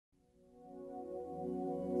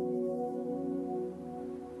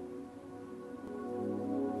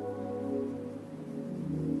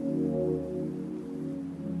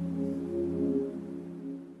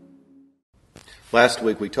Last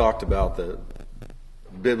week we talked about the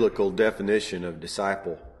biblical definition of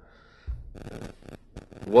disciple.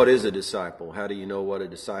 What is a disciple? How do you know what a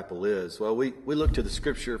disciple is? Well, we looked to the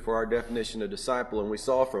scripture for our definition of disciple, and we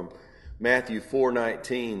saw from Matthew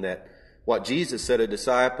 4:19 that what Jesus said a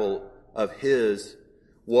disciple of his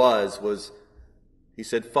was he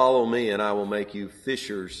said, "Follow me and I will make you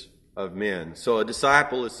fishers of men." So a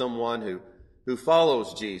disciple is someone who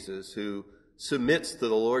follows Jesus, who submits to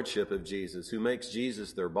the lordship of Jesus, who makes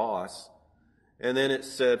Jesus their boss. And then it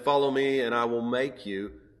said, "Follow me and I will make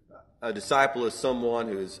you." A disciple is someone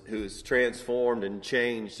who's transformed and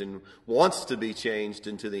changed and wants to be changed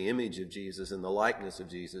into the image of Jesus and the likeness of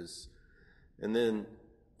Jesus. And then,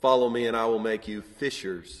 "Follow me and I will make you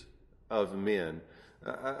fishers of men."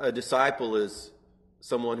 A disciple is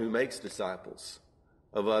someone who makes disciples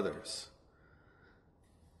of others.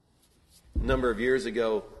 A number of years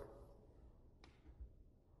ago,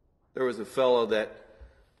 there was a fellow that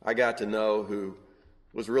I got to know who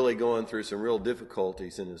was really going through some real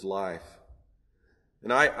difficulties in his life.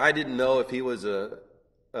 And I didn't know if he was an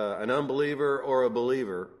unbeliever or a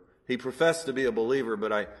believer. He professed to be a believer,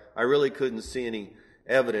 but I really couldn't see any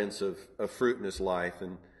evidence of fruit in his life.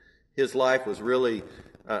 And his life was really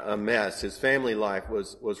a mess. His family life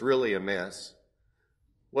was really a mess.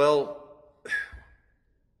 Well,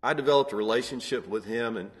 I developed a relationship with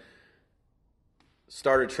him and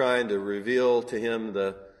started trying to reveal to him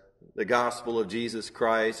the gospel of Jesus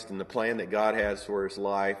Christ and the plan that God has for his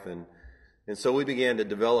life. And so we began to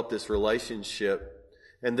develop this relationship.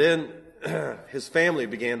 And then his family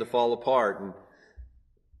began to fall apart. And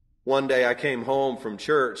one day I came home from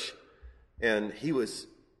church and he was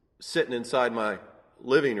sitting inside my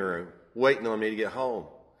living room waiting on me to get home.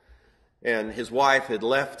 And his wife had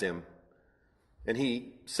left him. And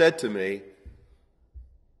he said to me,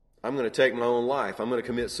 "I'm going to take my own life. I'm going to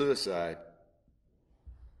commit suicide."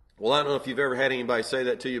 Well, I don't know if you've ever had anybody say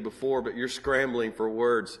that to you before, but you're scrambling for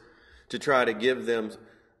words to try to give them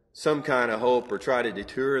some kind of hope or try to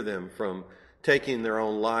deter them from taking their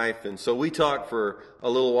own life. And so we talked for a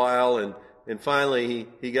little while, and finally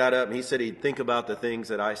he got up and he said he'd think about the things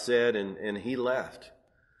that I said, and he left.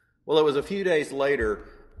 Well, it was a few days later,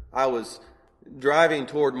 I was driving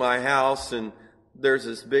toward my house, and there's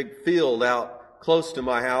this big field out close to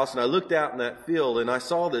my house, and I looked out in that field and I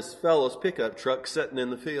saw this fellow's pickup truck sitting in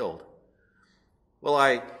the field. Well,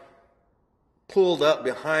 I pulled up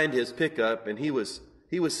behind his pickup and he was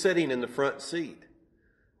sitting in the front seat.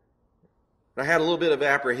 I had a little bit of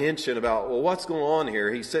apprehension about, well, what's going on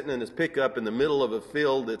here? He's sitting in his pickup in the middle of a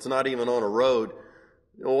field that's not even on a road.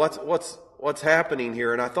 Well, what's happening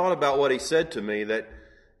here? And I thought about what he said to me, that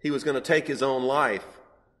he was going to take his own life.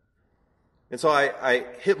 And so I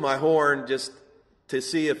hit my horn just to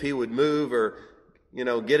see if he would move or,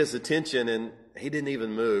 get his attention, and he didn't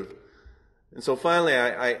even move. And so finally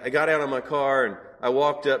I got out of my car and I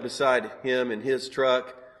walked up beside him in his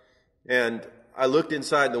truck, and I looked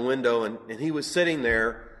inside the window, and he was sitting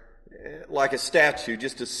there like a statue,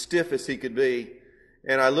 just as stiff as he could be.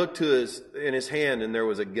 And I looked in his hand, and there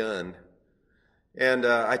was a gun. And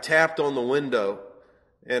I tapped on the window,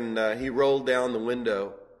 and he rolled down the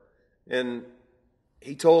window. And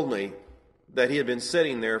he told me that he had been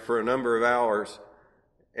sitting there for a number of hours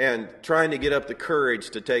and trying to get up the courage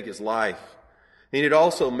to take his life. He had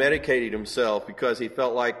also medicated himself because he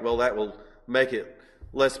felt like, well, that will make it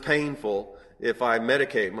less painful if I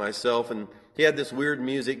medicate myself. And he had this weird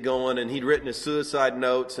music going, and he'd written his suicide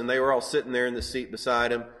notes, and they were all sitting there in the seat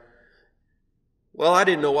beside him. Well, I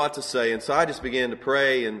didn't know what to say, and so I just began to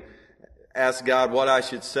pray and ask God what I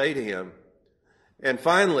should say to him. And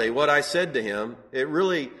finally, what I said to him, it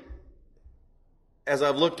really, as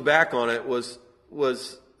I've looked back on it,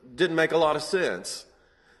 didn't make a lot of sense.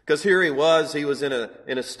 Because here he was in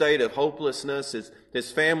a state of hopelessness.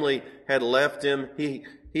 His family had left him. He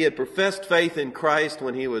had professed faith in Christ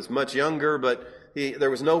when he was much younger, but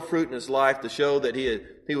there was no fruit in his life to show that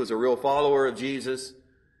he was a real follower of Jesus.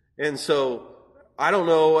 And so, I don't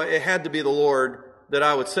know, it had to be the Lord that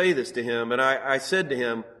I would say this to him. And I said to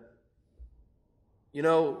him,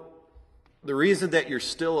 the reason that you're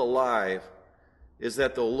still alive is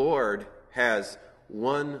that the Lord has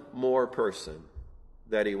one more person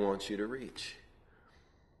that he wants you to reach.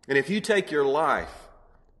 And if you take your life,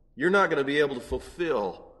 you're not going to be able to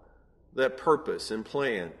fulfill that purpose and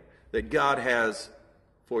plan that God has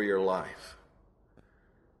for your life.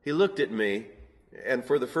 He looked at me, and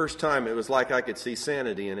for the first time, it was like I could see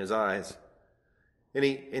sanity in his eyes. And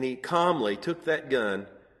he calmly took that gun,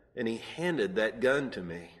 and he handed that gun to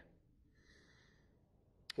me.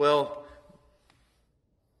 Well,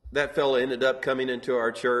 that fellow ended up coming into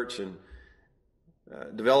our church, and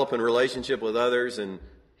developing a relationship with others, and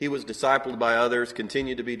he was discipled by others,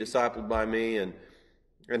 continued to be discipled by me, and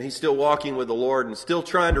he's still walking with the Lord and still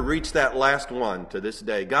trying to reach that last one to this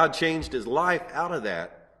day. God changed his life out of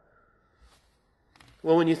that.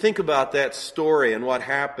 Well, when you think about that story and what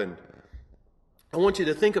happened, I want you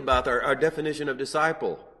to think about our definition of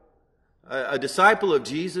disciple. A disciple of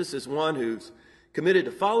Jesus is one who's committed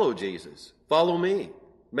to follow Jesus, follow me,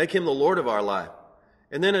 make him the Lord of our life.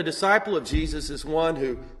 And then a disciple of Jesus is one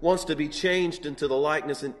who wants to be changed into the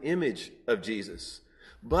likeness and image of Jesus.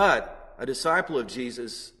 But a disciple of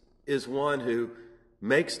Jesus is one who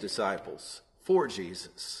makes disciples for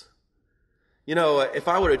Jesus. You know, if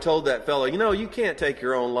I would have told that fellow, you can't take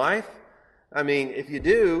your own life. I mean, if you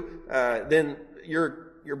do, then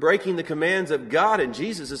you're breaking the commands of God, and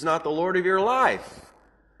Jesus is not the Lord of your life.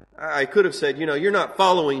 I could have said, you're not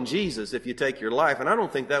following Jesus if you take your life, and I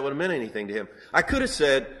don't think that would have meant anything to him. I could have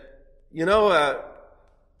said, the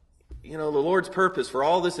Lord's purpose for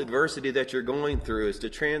all this adversity that you're going through is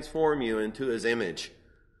to transform you into his image.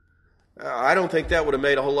 I don't think that would have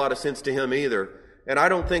made a whole lot of sense to him either. And I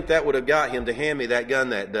don't think that would have got him to hand me that gun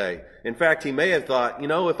that day. In fact, he may have thought,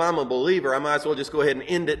 if I'm a believer, I might as well just go ahead and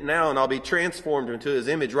end it now, and I'll be transformed into his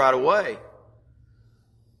image right away.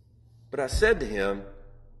 But I said to him,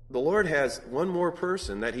 the Lord has one more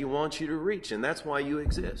person that he wants you to reach, and that's why you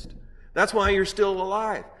exist. That's why you're still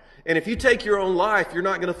alive. And if you take your own life, you're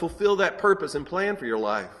not going to fulfill that purpose and plan for your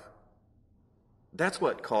life. That's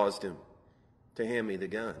what caused him to hand me the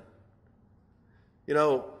gun.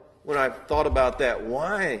 When I thought about that,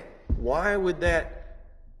 why would that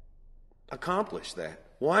accomplish that?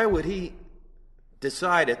 Why would he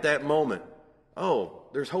decide at that moment, oh,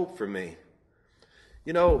 there's hope for me?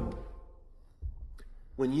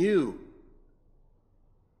 When you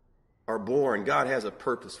are born, God has a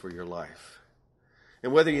purpose for your life.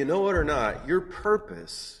 And whether you know it or not, your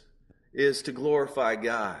purpose is to glorify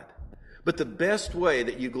God. But the best way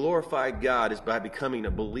that you glorify God is by becoming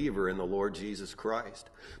a believer in the Lord Jesus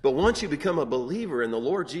Christ. But once you become a believer in the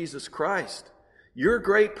Lord Jesus Christ, your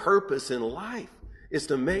great purpose in life is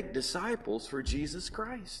to make disciples for Jesus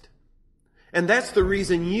Christ. And that's the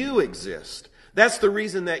reason you exist. That's the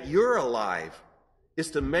reason that you're alive,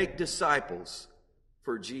 is to make disciples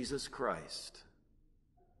for Jesus Christ.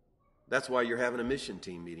 That's why you're having a mission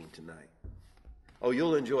team meeting tonight. Oh,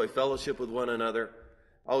 you'll enjoy fellowship with one another.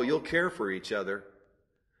 Oh, you'll care for each other.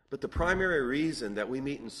 But the primary reason that we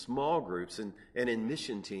meet in small groups and in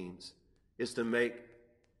mission teams is to make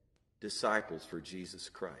disciples for Jesus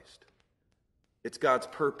Christ. It's God's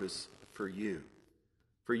purpose for you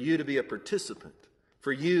to be a participant,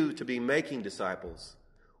 for you to be making disciples,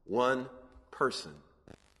 one person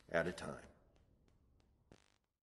at a time.